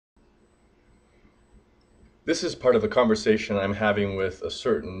This is part of a conversation I'm having with a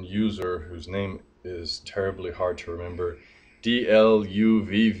certain user whose name is terribly hard to remember.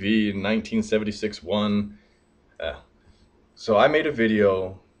 dluvv19761. So I made a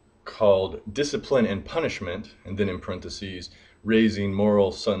video called Discipline and Punishment, and then in parentheses, Raising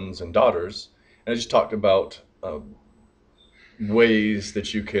Moral Sons and Daughters. And I just talked about ways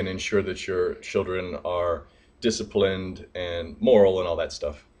that you can ensure that your children are disciplined and moral and all that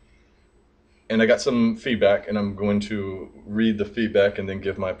stuff. And I got some feedback, and I'm going to read the feedback and then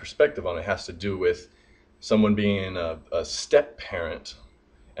give my perspective on it. It has to do with someone being a step parent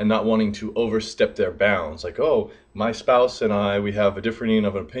and not wanting to overstep their bounds. Like, oh, my spouse and I, we have a differing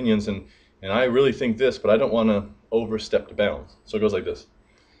of opinions, and I really think this, but I don't want to overstep the bounds. So it goes like this.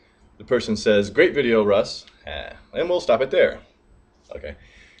 The person says, great video, Russ. And we'll stop it there. Okay.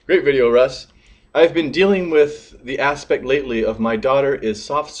 Great video, Russ. I've been dealing with the aspect lately of my daughter is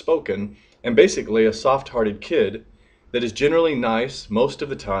soft-spoken and basically a soft-hearted kid that is generally nice most of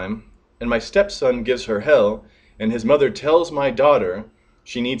the time, and my stepson gives her hell, and his mother tells my daughter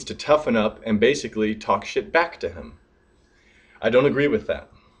she needs to toughen up and basically talk shit back to him. I don't agree with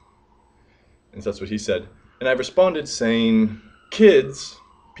that. And that's what he said. And I responded saying, kids,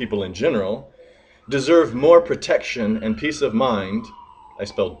 people in general, deserve more protection and peace of mind. I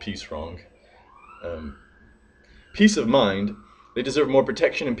spelled peace wrong. Peace of mind. They deserve more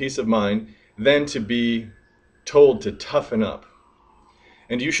protection and peace of mind than to be told to toughen up.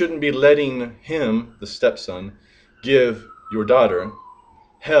 And you shouldn't be letting him, the stepson, give your daughter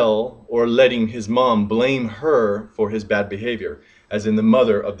hell or letting his mom blame her for his bad behavior. As in the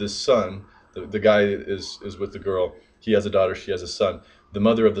mother of this son, the guy is with the girl. He has a daughter, she has a son. The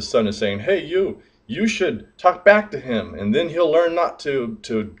mother of the son is saying, hey, you should talk back to him, and then he'll learn not to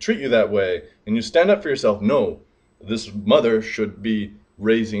treat you that way, and you stand up for yourself. No, this mother should be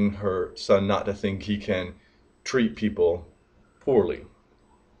raising her son not to think he can treat people poorly.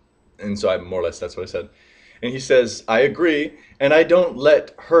 And so more or less, that's what I said. And he says, I agree, and I don't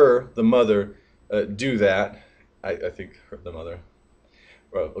let her, the mother, do that. I think the mother.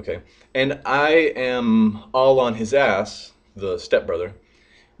 Okay. And I am all on his ass, the stepbrother,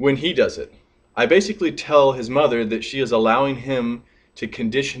 when he does it. I basically tell his mother that she is allowing him to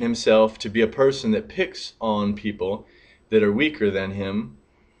condition himself to be a person that picks on people that are weaker than him,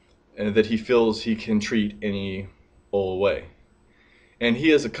 and that he feels he can treat any old way. And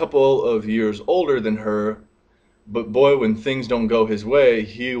he is a couple of years older than her, but boy, when things don't go his way,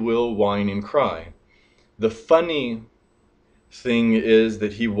 he will whine and cry. The funny thing is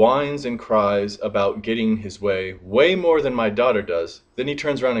that he whines and cries about getting his way more than my daughter does. Then he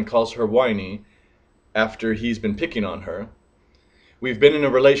turns around and calls her whiny after he's been picking on her. We've been in a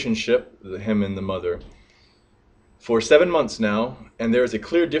relationship, him and the mother, for 7 months now, and there is a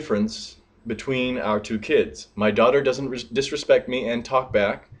clear difference between our two kids. My daughter doesn't disrespect me and talk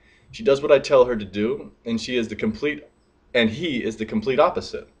back. She does what I tell her to do, and he is the complete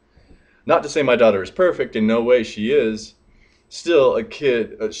opposite. Not to say my daughter is perfect, in no way she is. Still a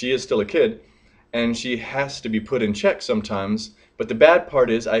kid, she is still a kid, and she has to be put in check sometimes. But the bad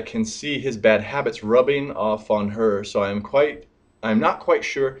part is I can see his bad habits rubbing off on her, so I'm not quite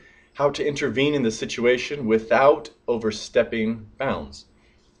sure how to intervene in the situation without overstepping bounds.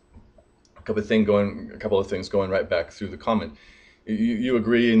 A couple of things going right back through the comment. You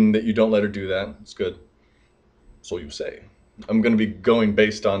agree in that you don't let her do that. It's good. So you say. I'm going to be going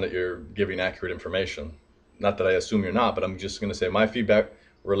based on that you're giving accurate information. Not that I assume you're not, but I'm just going to say my feedback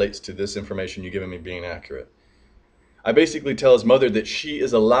relates to this information you're giving me being accurate. I basically tell his mother that she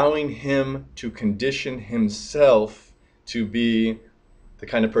is allowing him to condition himself to be the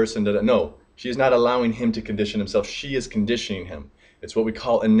kind of person that, no, she is not allowing him to condition himself. She is conditioning him. It's what we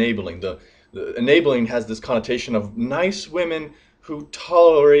call enabling. The enabling has this connotation of nice women who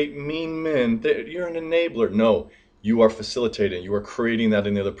tolerate mean men. You're an enabler. No, you are facilitating. You are creating that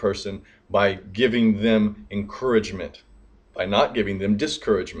in the other person by giving them encouragement, by not giving them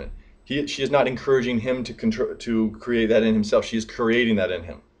discouragement. She is not encouraging him to create that in himself. She is creating that in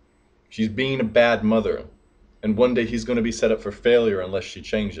him. She's being a bad mother. And one day he's going to be set up for failure unless she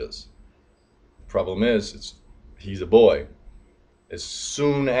changes. The problem is, he's a boy. As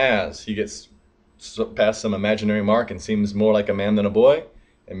soon as he gets past some imaginary mark and seems more like a man than a boy,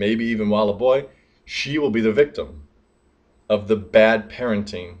 and maybe even while a boy, she will be the victim of the bad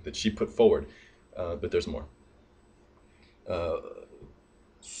parenting that she put forward. But there's more.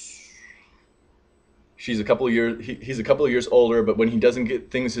 He's a couple of years older, but when he doesn't get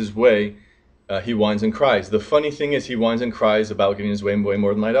things his way, he whines and cries. The funny thing is he whines and cries about getting his way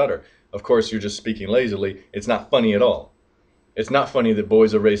more than my daughter. Of course, you're just speaking lazily. It's not funny at all. It's not funny that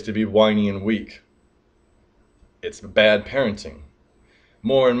boys are raised to be whiny and weak. it's bad parenting.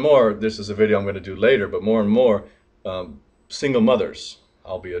 More and more, this is a video I'm going to do later, but more and more single mothers,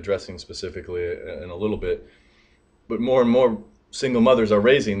 I'll be addressing specifically in a little bit, but more and more single mothers are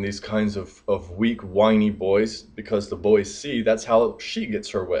raising these kinds of weak, whiny boys because the boys see that's how she gets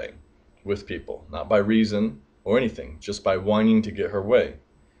her way with people. Not by reason or anything, just by whining to get her way.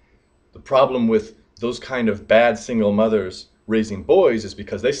 The problem with those kind of bad single mothers raising boys is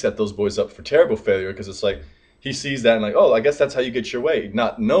because they set those boys up for terrible failure, because it's like he sees that and like, oh, I guess that's how you get your way,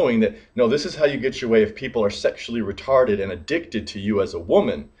 not knowing that, no, this is how you get your way if people are sexually retarded and addicted to you as a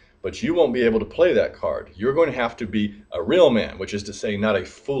woman. But you won't be able to play that card. You're going to have to be a real man, which is to say not a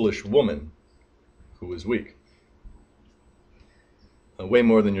foolish woman who is weak. Way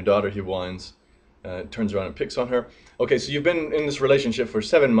more than your daughter, he whines. Turns around and picks on her. Okay, so you've been in this relationship for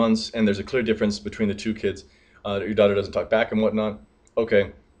 7 months, and there's a clear difference between the two kids. Your daughter doesn't talk back and whatnot.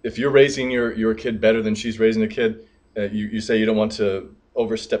 Okay, if you're raising your kid better than she's raising a kid, you say you don't want to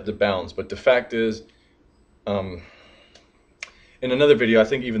overstep the bounds. But the fact is, in another video, I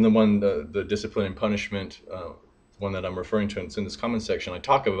think even the one, the discipline and punishment, one that I'm referring to, and it's in this comment section, I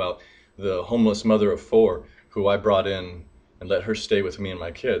talk about the homeless mother of 4 who I brought in and let her stay with me and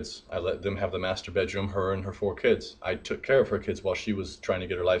my kids. I let them have the master bedroom, her and her 4 kids. I took care of her kids while she was trying to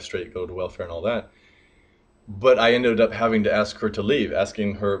get her life straight, go to welfare and all that. But I ended up having to ask her to leave,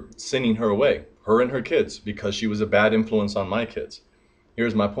 sending her away, her and her kids, because she was a bad influence on my kids.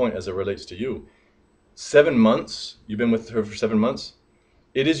 Here's my point as it relates to you. 7 months, you've been with her for 7 months,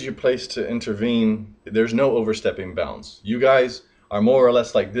 it is your place to intervene. There's no overstepping bounds. You guys are more or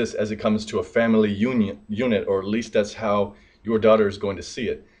less like this as it comes to a family unit, or at least that's how your daughter is going to see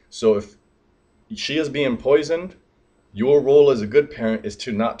it. So if she is being poisoned, your role as a good parent is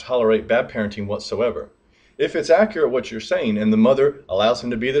to not tolerate bad parenting whatsoever. If it's accurate what you're saying and the mother allows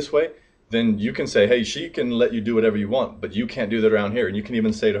him to be this way, then you can say, hey, she can let you do whatever you want, but you can't do that around here. And you can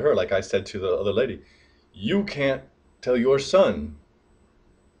even say to her, like I said to the other lady, you can't tell your son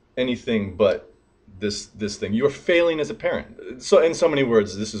anything but this thing. You're failing as a parent. So in so many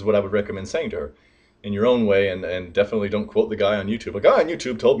words, this is what I would recommend saying to her in your own way, and definitely don't quote the guy on YouTube. A guy on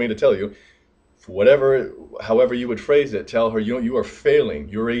YouTube told me to tell you. Whatever, however you would phrase it, tell her you are failing.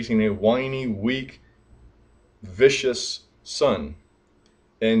 You're raising a whiny, weak, vicious son,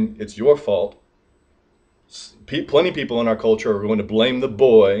 and it's your fault. Plenty of people in our culture are going to blame the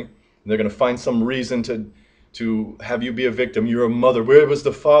boy, and they're going to find some reason to have you be a victim. You're a mother. Where was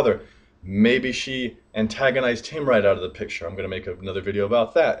the father? Maybe she antagonized him right out of the picture. I'm going to make another video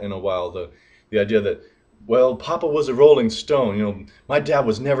about that in a while. The idea that, well, Papa was a rolling stone. You know, my dad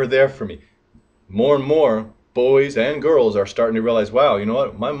was never there for me. More and more boys and girls are starting to realize, wow, you know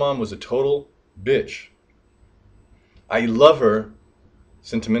what? My mom was a total bitch. I love her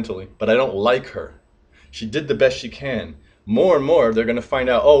sentimentally, but I don't like her. She did the best she can. More and more, they're going to find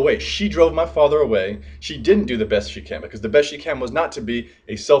out, oh, wait, she drove my father away. She didn't do the best she can, because the best she can was not to be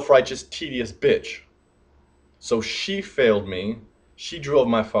a self-righteous, tedious bitch. So she failed me. She drove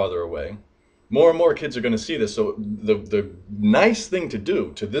my father away. More and more kids are going to see this. So the nice thing to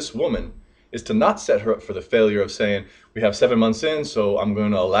do to this woman is to not set her up for the failure of saying, we have 7 months in, so I'm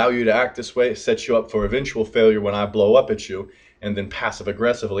going to allow you to act this way, set you up for eventual failure when I blow up at you, and then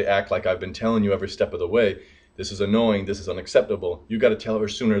passive-aggressively act like I've been telling you every step of the way. This is annoying, this is unacceptable. You got to tell her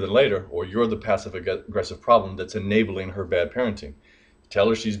sooner than later, or you're the passive-aggressive problem that's enabling her bad parenting. Tell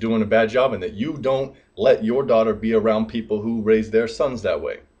her she's doing a bad job and that you don't let your daughter be around people who raise their sons that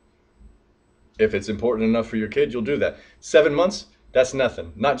way. If it's important enough for your kid, you'll do that. 7 months? That's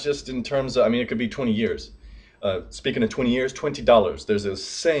nothing. Not just in terms of, I mean, it could be 20 years. Speaking of 20 years, $20. There's a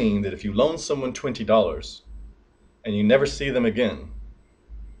saying that if you loan someone $20 and you never see them again,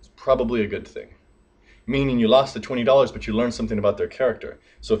 it's probably a good thing. Meaning you lost the $20, but you learned something about their character.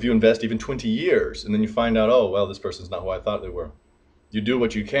 So if you invest even 20 years and then you find out, oh, well, this person's not who I thought they were. You do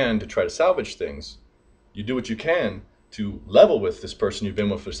what you can to try to salvage things. You do what you can to level with this person you've been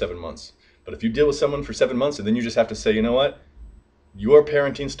with for 7 months. But if you deal with someone for 7 months and then you just have to say, you know what? Your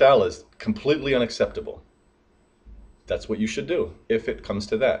parenting style is completely unacceptable. That's what you should do if it comes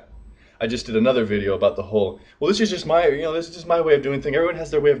to that. I just did another video about the whole, well, this is just my, this is just my way of doing things. Everyone has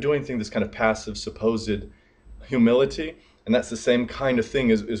their way of doing things, this kind of passive, supposed humility. And that's the same kind of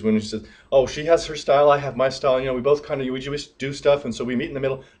thing as when she says, oh, she has her style, I have my style. We both kind of, we just do stuff, and so we meet in the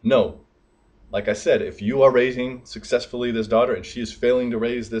middle. No. Like I said, if you are raising successfully this daughter and she is failing to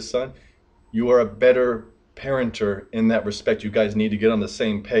raise this son, you are a better parenter in that respect. You guys need to get on the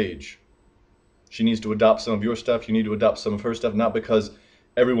same page. She needs to adopt some of your stuff. You need to adopt some of her stuff, not because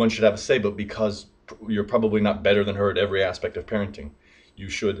everyone should have a say, but because you're probably not better than her at every aspect of parenting. You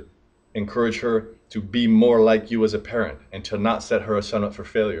should encourage her to be more like you as a parent and to not set her son up for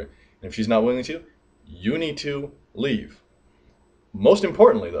failure. And if she's not willing to, you need to leave. Most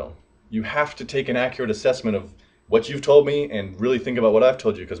importantly, though, you have to take an accurate assessment of what you've told me and really think about what I've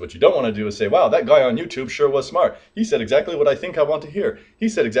told you, because what you don't want to do is say, wow, that guy on YouTube sure was smart. He said exactly what I think I want to hear. He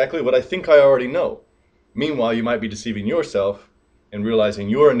said exactly what I think I already know. Meanwhile, you might be deceiving yourself and realizing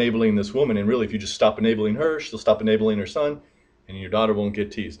you're enabling this woman, and really if you just stop enabling her, she'll stop enabling her son, and your daughter won't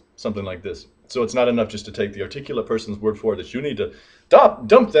get teased. Something like this. So it's not enough just to take the articulate person's word for it, that you need to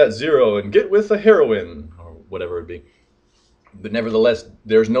dump that zero and get with a heroine, or whatever it be. But nevertheless,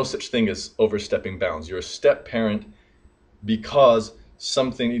 there's no such thing as overstepping bounds. You're a step parent because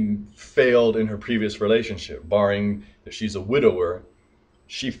something failed in her previous relationship, barring that she's a widower.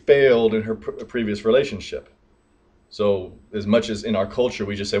 She failed in her previous relationship. So as much as in our culture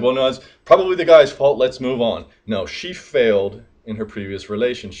we just say, well, no, it's probably the guy's fault, let's move on. No, she failed in her previous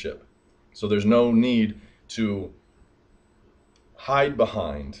relationship. So there's no need to hide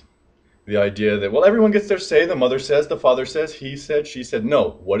behind the idea that, well, everyone gets their say. The mother says, the father says, he said, she said.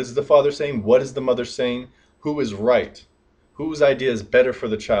 No. What is the father saying? What is the mother saying? Who is right? Whose idea is better for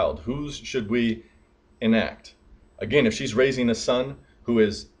the child? Whose should we enact? Again, if she's raising a son who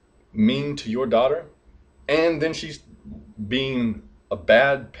is mean to your daughter, and then she's being a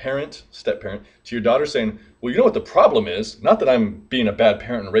bad parent, step parent, to your daughter, saying, well, you know what the problem is? Not that I'm being a bad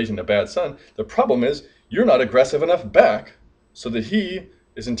parent and raising a bad son. The problem is you're not aggressive enough back so that he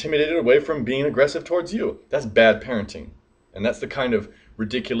is intimidated away from being aggressive towards you. That's bad parenting. And that's the kind of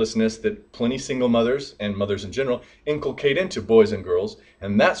ridiculousness that plenty single mothers and mothers in general inculcate into boys and girls.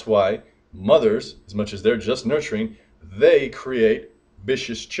 And that's why mothers, as much as they're just nurturing, they create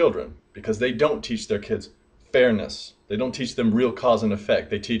vicious children, because they don't teach their kids fairness. They don't teach them real cause and effect.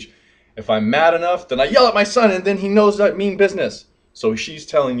 They teach, if I'm mad enough, then I yell at my son and then he knows I mean business. So she's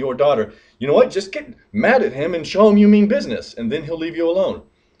telling your daughter, you know what, just get mad at him and show him you mean business, and then he'll leave you alone.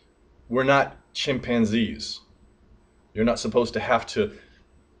 We're not chimpanzees. You're not supposed to have to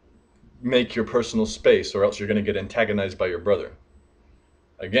make your personal space, or else you're going to get antagonized by your brother.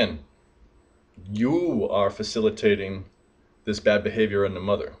 Again, you are facilitating this bad behavior in the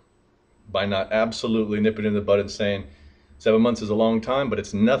mother by not absolutely nipping in the bud and saying, 7 months is a long time, but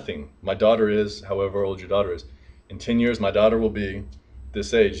it's nothing. My daughter is, however old your daughter is. In 10 years, my daughter will be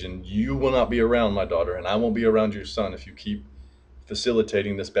this age, and you will not be around my daughter, and I won't be around your son if you keep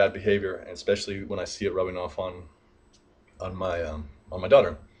facilitating this bad behavior, and especially when I see it rubbing off on my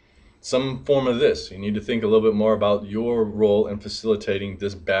daughter. Some form of this. You need to think a little bit more about your role in facilitating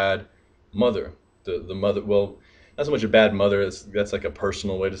this bad mother. The mother, well, not so much a bad mother, that's like a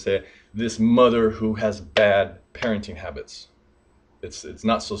personal way to say it. This mother who has bad parenting habits. It's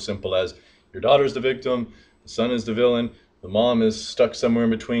not so simple as your daughter's the victim, the son is the villain, the mom is stuck somewhere in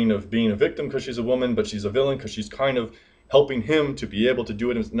between of being a victim because she's a woman, but she's a villain because she's kind of helping him to be able to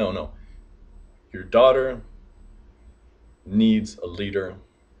do it. No. Your daughter needs a leader.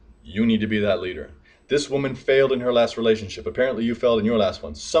 You need to be that leader. This woman failed in her last relationship. Apparently you failed in your last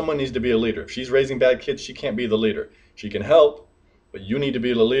one. Someone needs to be a leader. If she's raising bad kids, she can't be the leader. She can help, but you need to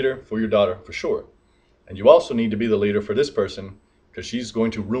be the leader for your daughter, for sure. And you also need to be the leader for this person, because she's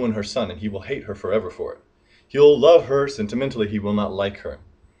going to ruin her son, and he will hate her forever for it. He'll love her sentimentally, he will not like her.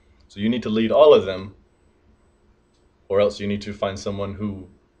 So you need to lead all of them, or else you need to find someone who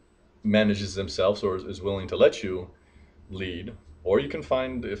manages themselves or is willing to let you lead. Or you can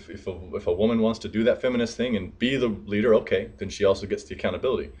find, if a woman wants to do that feminist thing and be the leader, okay, then she also gets the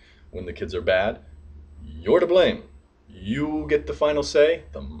accountability. When the kids are bad, you're to blame. You get the final say.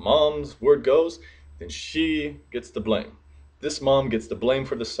 The mom's word goes, then she gets the blame. This mom gets the blame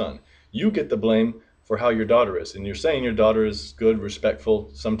for the son. You get the blame for how your daughter is. And you're saying your daughter is good,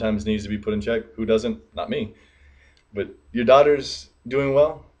 respectful, sometimes needs to be put in check. Who doesn't? Not me. But your daughter's doing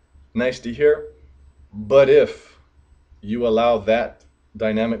well. Nice to hear. But if you allow that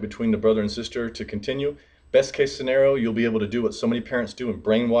dynamic between the brother and sister to continue, best case scenario, you'll be able to do what so many parents do and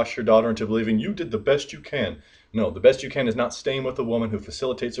brainwash your daughter into believing you did the best you can. No, the best you can is not staying with a woman who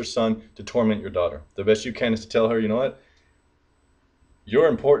facilitates her son to torment your daughter. The best you can is to tell her, you know what? You're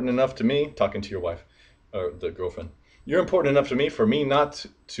important enough to me, talking to your wife, or the girlfriend. You're important enough to me for me not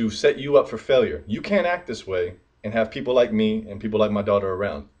to set you up for failure. You can't act this way and have people like me and people like my daughter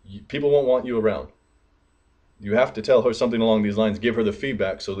around. People won't want you around. You have to tell her something along these lines, give her the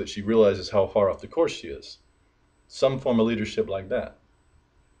feedback so that she realizes how far off the course she is. Some form of leadership like that.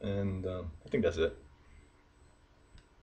 And I think that's it.